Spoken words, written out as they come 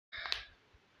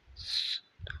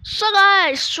So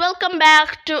guys, welcome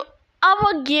back to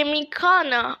our gaming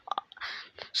corner.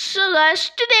 So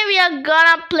guys, today we are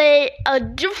gonna play a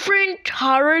different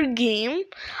horror game,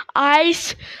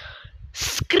 Ice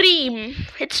Scream.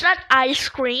 It's not ice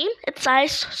cream, it's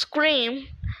Ice Scream.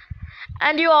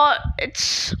 And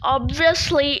it's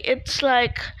obviously it's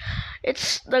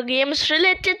the game is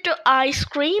related to ice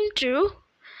cream too,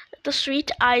 the sweet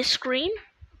ice cream.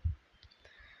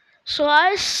 So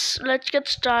guys, let's get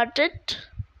started.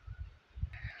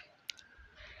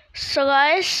 So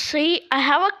guys, see, I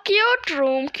have a cute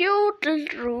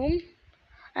little room.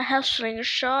 I have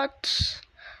slingshots,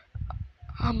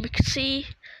 mixie,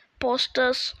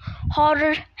 posters,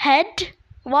 horror head.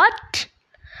 What?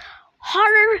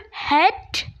 Horror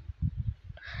head?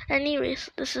 Anyways,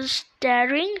 this is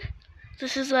staring.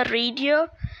 This is a radio,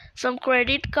 some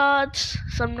credit cards,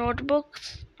 some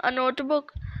notebooks, a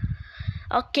notebook,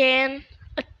 a can,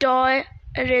 a toy,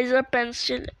 eraser,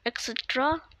 pencil,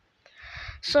 etc.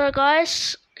 So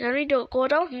guys, can we go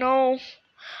down? No.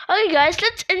 Okay guys,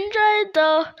 let's enjoy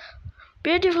the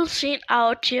beautiful scene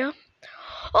out here.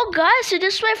 Oh guys, it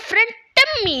is my friend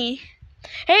Timmy.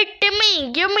 Hey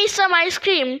Timmy, give me some ice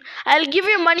cream. I'll give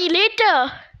you money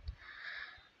later.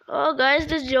 Oh guys,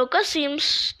 this Joker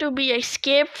seems to be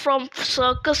escaped from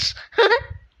circus.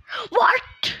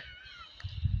 What?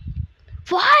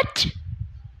 What?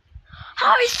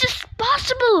 How is this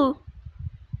possible?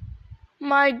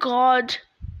 My god.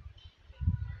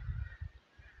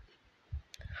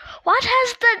 What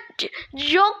has the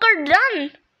Joker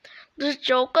done? This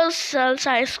Joker sells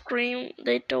ice cream,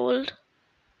 they told.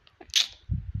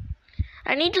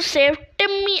 I need to save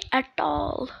Timmy at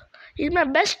all. He's my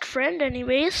best friend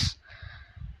anyways.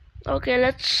 Okay,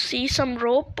 let's see some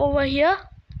rope over here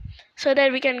so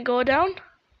that we can go down.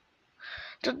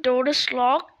 The door is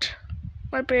locked.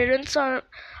 My parents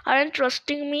aren't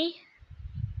trusting me.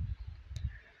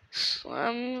 So,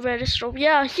 where is rope?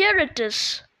 Yeah, here it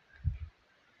is.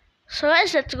 So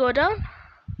guys, let's go down.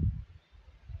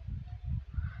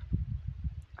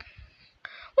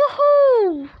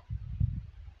 Woohoo!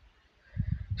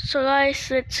 So guys,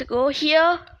 let's go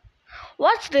here.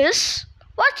 What's this?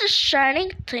 What's this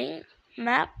shining thing?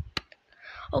 Map.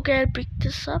 Okay, I'll pick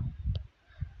this up.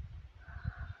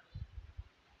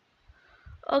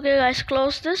 Okay guys,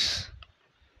 close this.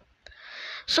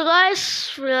 So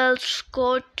guys, let's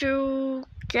go to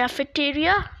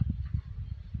cafeteria.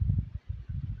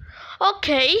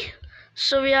 Okay,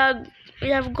 so we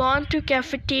have gone to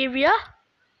cafeteria.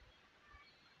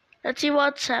 Let's see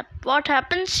what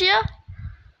happens here.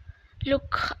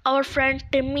 Look, our friend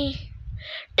Timmy.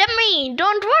 Timmy,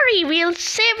 don't worry, we'll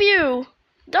save you.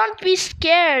 Don't be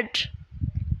scared.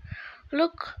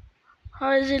 Look,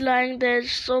 how is he lying there?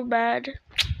 It's so bad.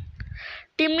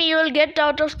 Timmy, you'll get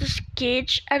out of this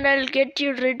cage and I'll get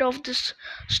you rid of this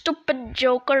stupid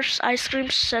Joker's ice cream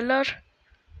seller.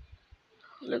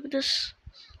 Look at this.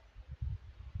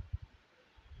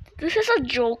 This is a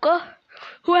Joker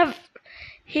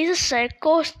he's a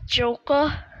psycho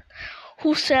Joker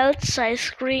who sells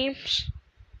ice creams.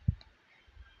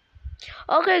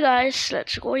 Okay guys,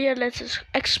 let's go here, let's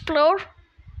explore.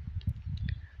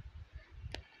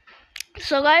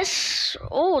 So guys,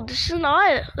 oh, this is an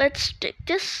oil. Let's take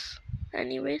this.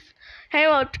 Anyways, hang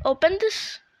on, open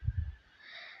this.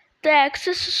 The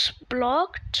access is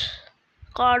blocked.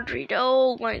 Card reader,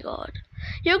 oh my god.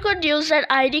 You could use that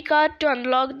ID card to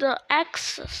unlock the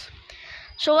access.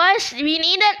 So guys, we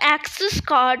need an access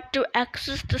card to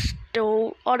access the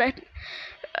store or a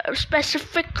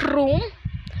specific room.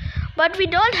 But we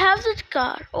don't have that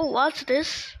card. Oh, what's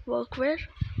this? Workwear.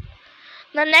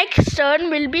 The next turn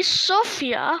will be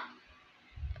Sophia.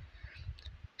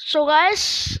 So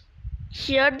guys,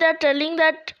 here they're telling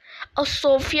that a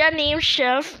Sophia named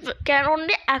chef can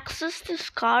only access this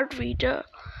card reader.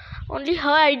 Only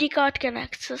her ID card can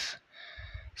access.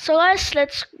 So guys,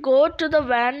 let's go to the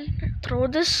van. Throw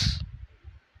this.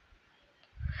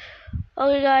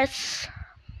 Okay guys,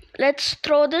 let's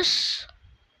throw this.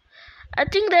 I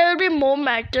think there will be more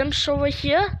items over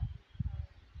here.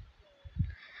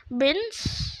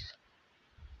 Bins.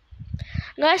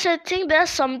 Guys, I think there's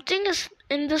something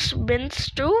in this bins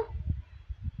too.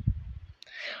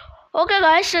 Okay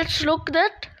guys, let's look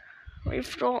that.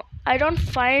 I don't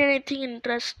find anything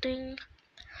interesting.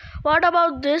 What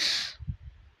about this?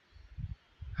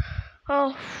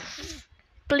 Oh,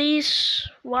 please,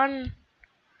 one.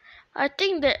 I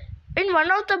think that in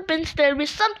one of the bins there will be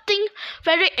something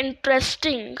very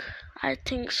interesting. I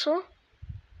think so.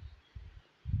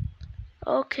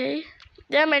 Okay,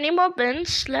 there are many more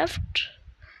bins left.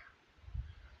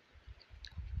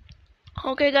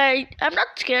 Okay guys, I'm not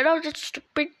scared of that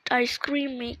stupid ice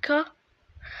cream maker.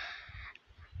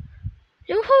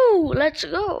 Yoo-hoo, let's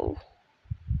go.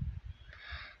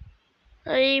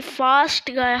 Hey, fast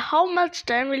guy, how much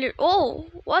time will you... Oh,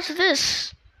 what's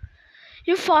this?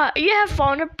 You have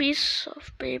found a piece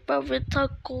of paper with a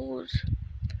code.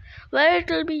 Where it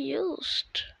will be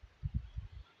used?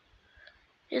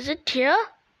 Is it here?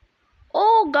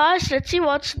 Oh guys, let's see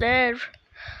what's there.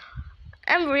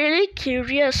 I'm really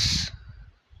curious.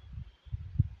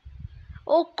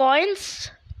 Oh, coins.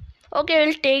 Okay,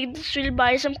 we'll take this. We'll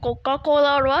buy some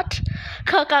Coca-Cola or what?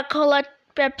 Coca-Cola,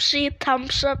 Pepsi,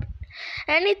 Thumbs Up,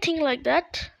 anything like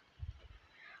that.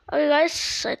 Okay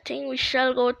guys, I think we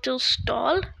shall go to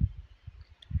stall.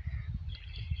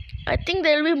 I think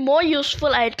there will be more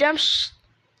useful items.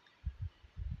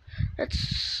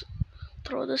 Let's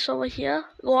throw this over here.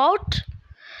 Go out.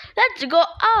 Let's go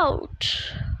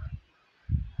out.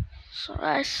 So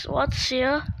guys, what's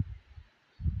here?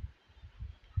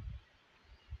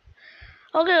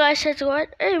 Okay guys, let's go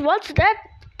ahead. Hey, what's that?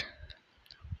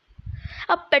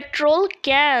 A petrol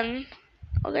can.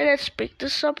 Okay, let's pick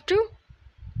this up too.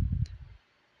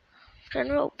 Can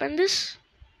we open this?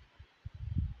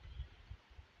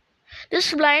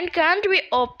 This blind can't be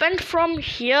opened from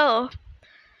here.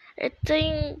 I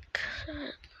think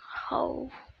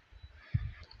how?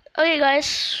 Okay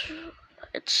guys,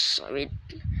 the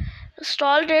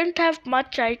stall didn't have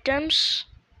much items.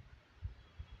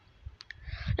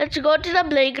 Let's go to the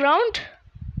playground.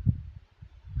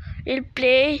 We'll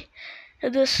play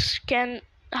this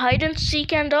hide and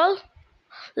seek and all,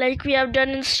 like we have done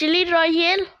in Silly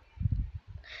Royale.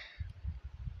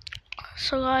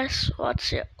 So guys, what's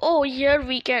here? Oh, here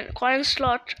we can coin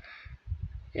slot.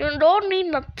 You don't need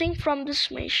nothing from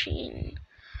this machine.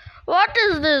 What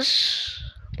is this?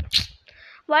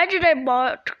 Why did I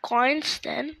bought coins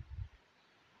then?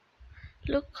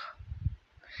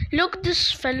 Look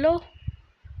this fellow.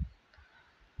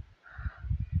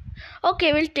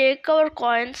 Okay, we'll take our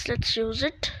coins. Let's use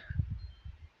it.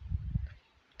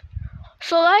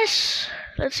 So guys,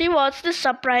 let's see what's the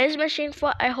surprise machine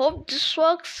for. I hope this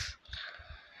works.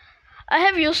 I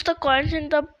have used the coins in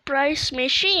the prize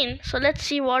machine. So let's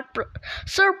see what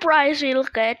surprise we'll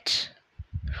get.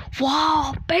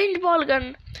 Wow, paintball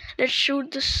gun. Let's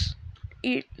shoot this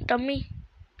dummy.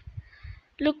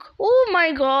 Look, oh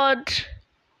my god.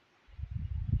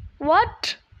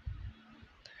 What?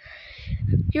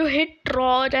 You hit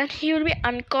Rod and he will be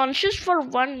unconscious for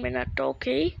 1 minute,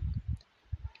 okay?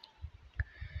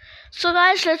 So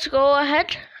guys, let's go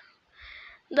ahead.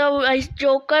 The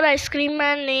Joker ice cream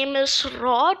man name is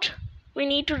Rod. We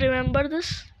need to remember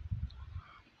this.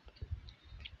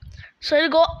 So we'll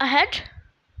go ahead.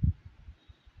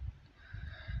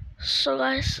 So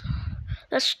guys,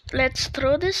 let's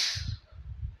throw this.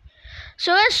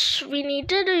 So guys, we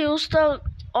needed to use the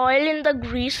oil in the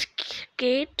grease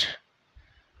gate.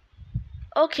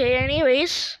 Okay,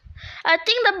 anyways, I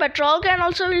think the petrol can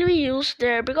also will be used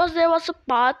there because there was a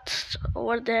path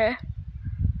over there.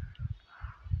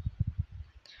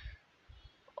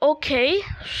 Okay,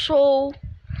 so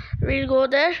we'll go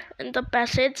there in the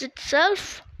passage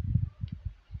itself.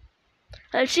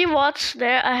 Let's see what's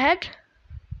there ahead.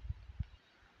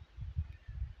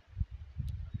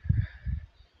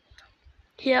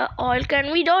 Here, oil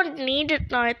can. We don't need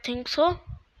it now, I think so.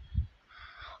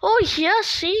 Oh, here,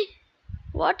 see?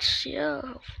 What's here?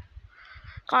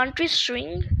 Can't we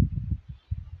swing?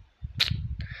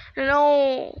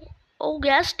 No. Oh,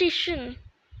 gas station.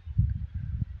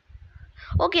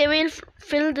 Okay, we'll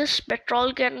fill this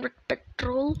petrol can with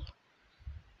petrol.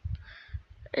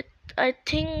 I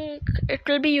think it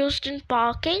will be used in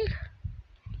parking.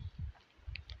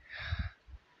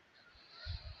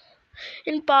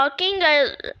 In parking,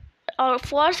 of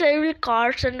course there will be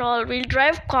cars and all. We'll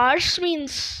drive cars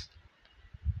means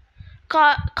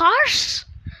cars.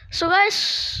 So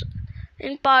guys,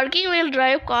 in parking we'll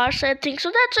drive cars, I think. So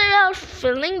that's why we are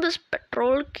filling this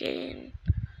petrol can.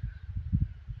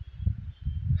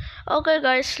 Okay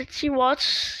guys, let's see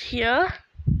what's here.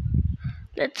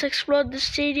 Let's explore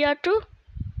this area too.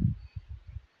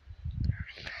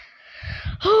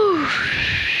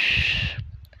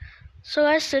 So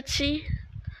guys, let's see.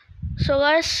 So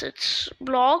guys, it's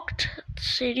blocked.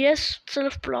 This area is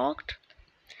itself blocked.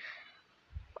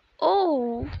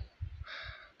 Oh.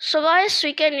 So guys,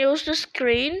 we can use this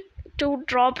crane to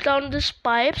drop down this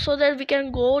pipe so that we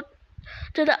can go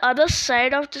to the other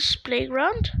side of this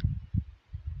playground.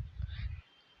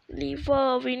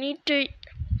 Lever, we need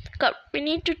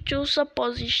to choose a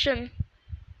position.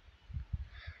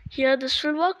 Here, this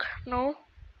will work. No,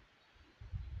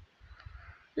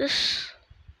 this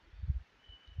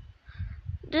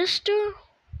this too?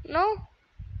 No?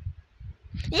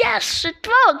 Yes, it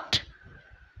worked!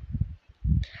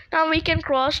 Now we can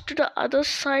cross to the other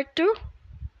side too.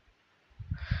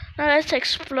 Now let's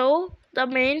explore. The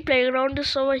main playground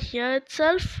is over here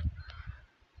itself.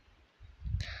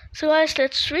 So guys,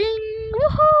 let's swing!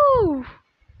 Woohoo!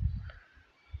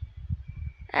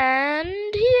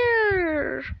 And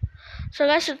here! So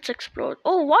guys, let's explore.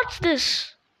 Oh, what's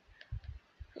this?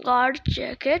 Guard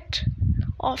jacket.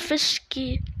 Office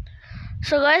key.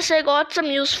 So guys, I got some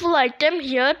useful item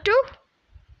here too.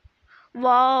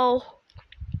 Wow.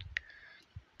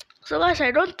 So guys,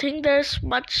 I don't think there's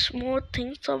much more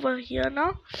things over here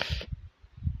now.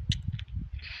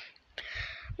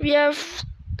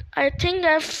 I think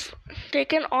I've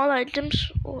taken all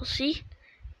items. Oh, see?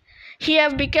 He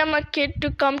have become a kid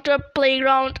to come to a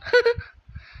playground.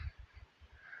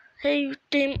 Hey,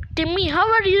 Timmy,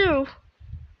 how are you?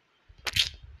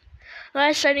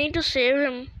 Guys, I need to save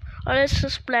him, or else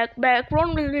his black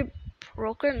background will be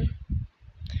broken.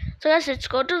 So guys, let's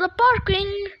go to the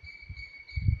parking.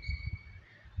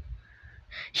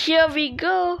 Here we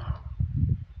go.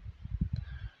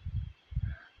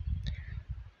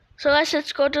 So guys,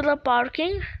 let's go to the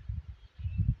parking.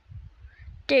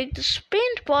 Take the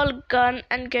paintball gun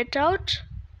and get out.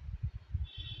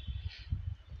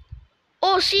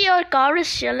 Oh, see, our car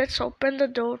is here. Let's open the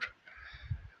door.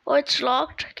 Oh, it's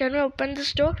locked. Can we open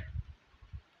this door?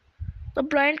 The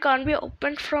blind can't be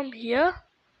opened from here.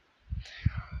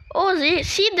 Oh,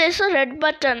 see, there's a red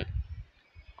button.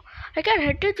 I can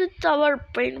hit it with our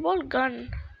paintball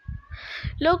gun.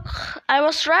 Look, I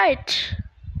was right.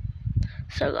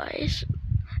 So guys,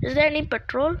 is there any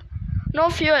petrol? No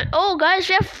fuel. Oh guys,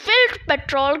 we have filled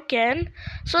petrol can.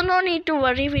 So no need to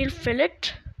worry, we'll fill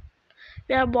it.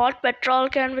 We have bought petrol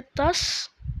can with us.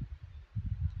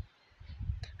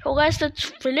 So guys, let's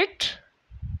fill it.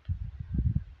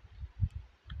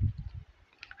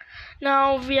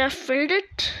 Now we have filled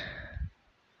it.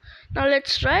 Now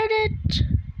let's ride it.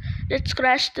 Let's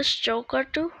crash this Joker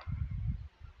too.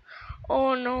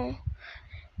 Oh no.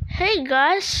 Hey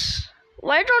guys,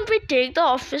 why don't we take the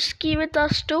office key with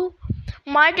us too?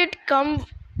 Might it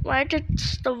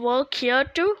the work here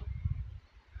too?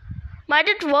 Might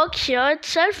it work here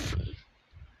itself?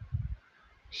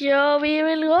 Here we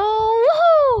will go.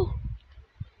 Woohoo!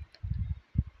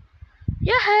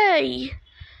 Yay!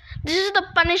 This is the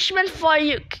punishment for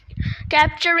you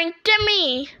capturing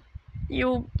Timmy.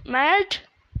 You mad?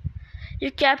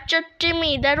 You captured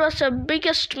Timmy. That was the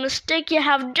biggest mistake you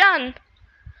have done.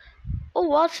 Oh,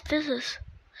 what's this?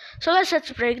 So guys,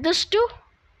 let's break this too.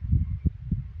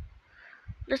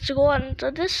 Let's go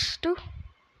under this too.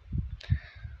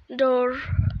 Door.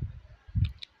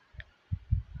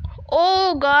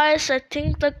 Oh guys, I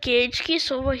think the cage key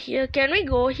is over here. Can we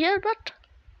go here? But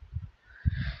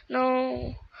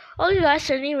no. Okay guys,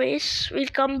 anyways, we'll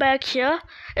come back here.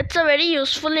 It's a very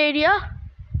useful area.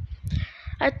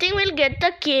 I think we'll get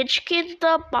the cage key in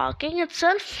the parking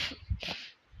itself.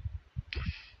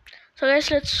 So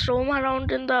guys, let's roam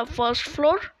around in the first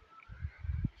floor.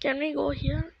 Can we go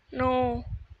here? No.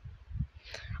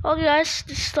 Okay guys,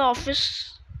 this is the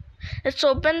office. Let's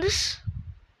open this.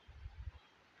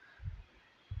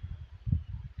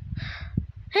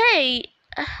 Hey,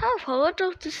 I have heard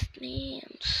of this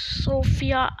name.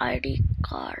 Sophia ID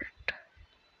card.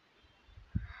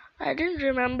 I didn't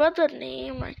remember the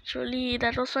name actually.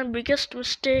 That was my biggest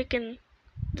mistake in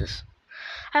this.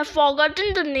 I've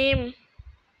forgotten the name.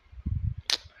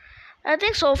 I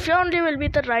think Sophia only will be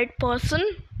the right person.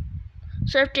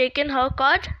 So I've taken her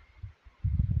card.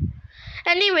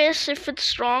 Anyways, if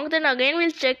it's wrong, then again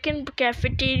we'll check in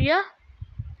cafeteria.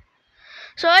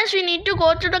 So guys, we need to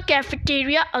go to the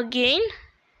cafeteria again.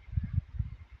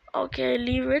 Okay,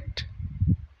 leave it.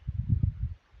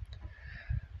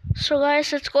 So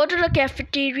guys, let's go to the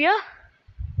cafeteria.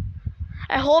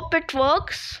 I hope it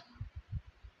works.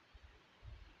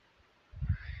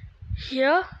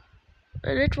 Here,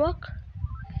 will it work?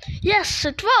 Yes,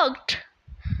 it worked.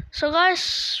 So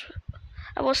guys,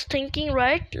 I was thinking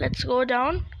right. Let's go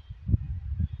down.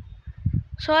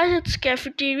 So guys, it's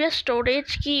cafeteria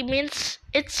storage key, means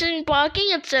it's in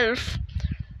parking itself.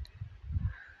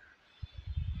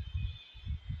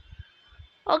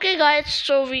 Okay guys,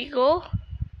 so we go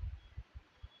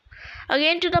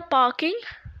again to the parking.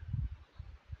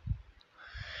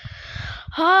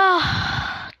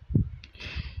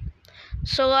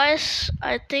 So guys,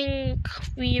 I think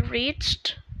we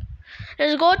reached.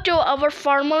 Let's go to our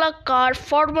formula car,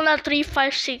 Formula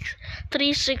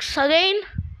 35636 again.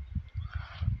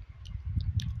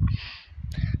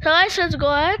 So guys, let's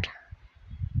go ahead.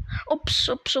 Oops.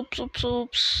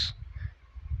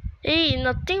 Hey,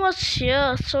 nothing was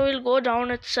here, so we'll go down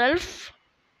itself.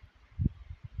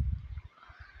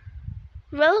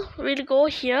 Well, we'll go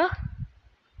here.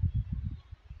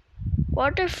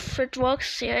 What if it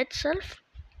works here itself?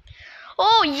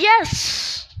 Oh,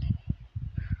 yes!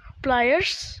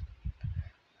 Pliers.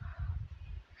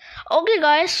 Okay,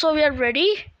 guys, so we are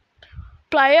ready.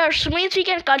 Pliers means we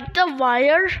can cut the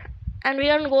wire and we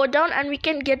can go down and we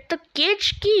can get the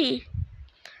cage key.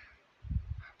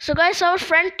 So, guys, our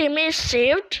friend Timmy is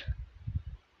saved.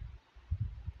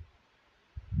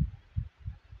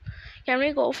 Can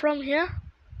we go from here?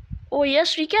 Oh,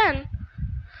 yes, we can.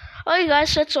 Okay,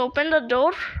 guys, let's open the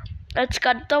door. Let's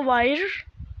cut the wire.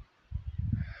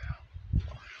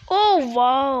 Oh,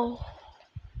 wow.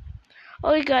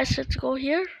 Okay, guys, let's go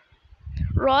here.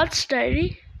 Rod's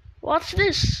diary. What's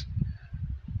this?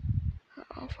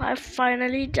 Oh, I've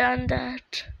finally done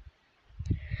that.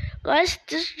 Guys,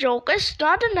 this Joker is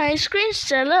not an ice cream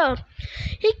seller.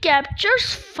 He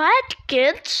captures fat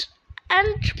kids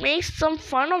and makes some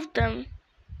fun of them.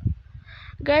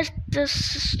 Guys,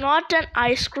 this is not an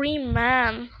ice cream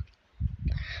man.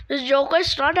 This Joker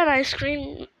is not an ice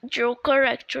cream Joker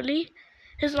actually.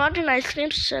 He's not an ice cream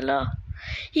seller.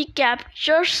 He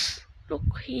captures, look,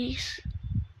 he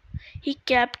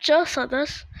captures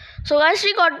others. So guys,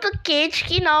 we got the cage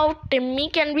key. Now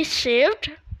Timmy can be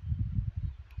saved.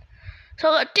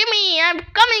 So Timmy, I'm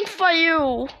coming for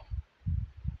you.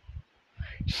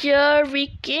 Here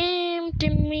we came,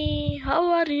 Timmy. How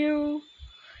are you?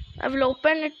 I will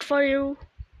open it for you.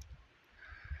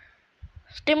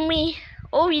 Timmy.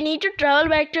 Oh, we need to travel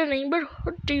back to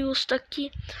neighborhood to use the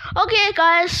key. Okay,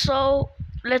 guys, so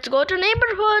let's go to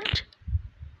neighborhood.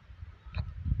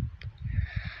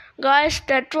 Guys,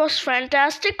 that was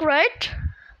fantastic, right?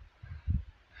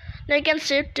 Now I can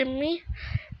save Timmy.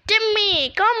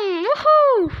 Timmy, come!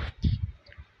 Woohoo!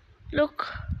 Look.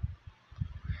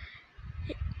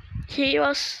 He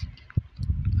was...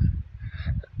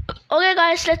 Okay,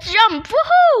 guys, let's jump!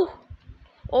 Woohoo!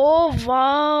 Oh,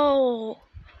 wow!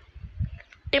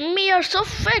 Timmy, you're so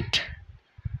fit!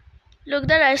 Look,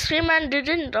 that ice cream man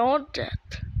didn't know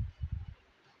that.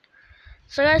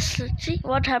 So guys, let's see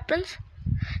what happens.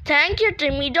 Thank you,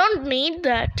 Timmy. Don't need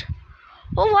that.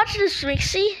 Oh, what's this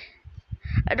mixie?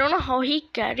 I don't know how he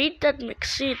carried that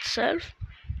mixie itself.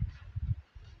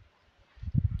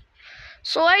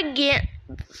 So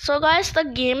guys, the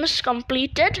game is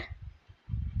completed.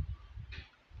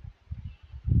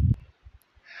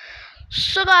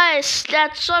 So guys,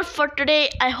 that's all for today.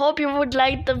 I hope you would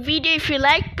like the video. If you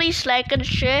like, please like and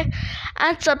share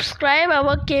and subscribe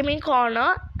our gaming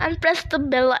corner and press the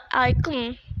bell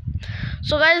icon.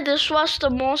 So guys, this was the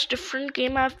most different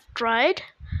game I've tried.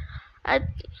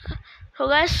 So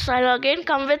guys, I'll again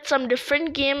come with some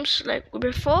different games like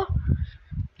before.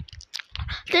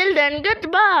 Till then,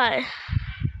 goodbye.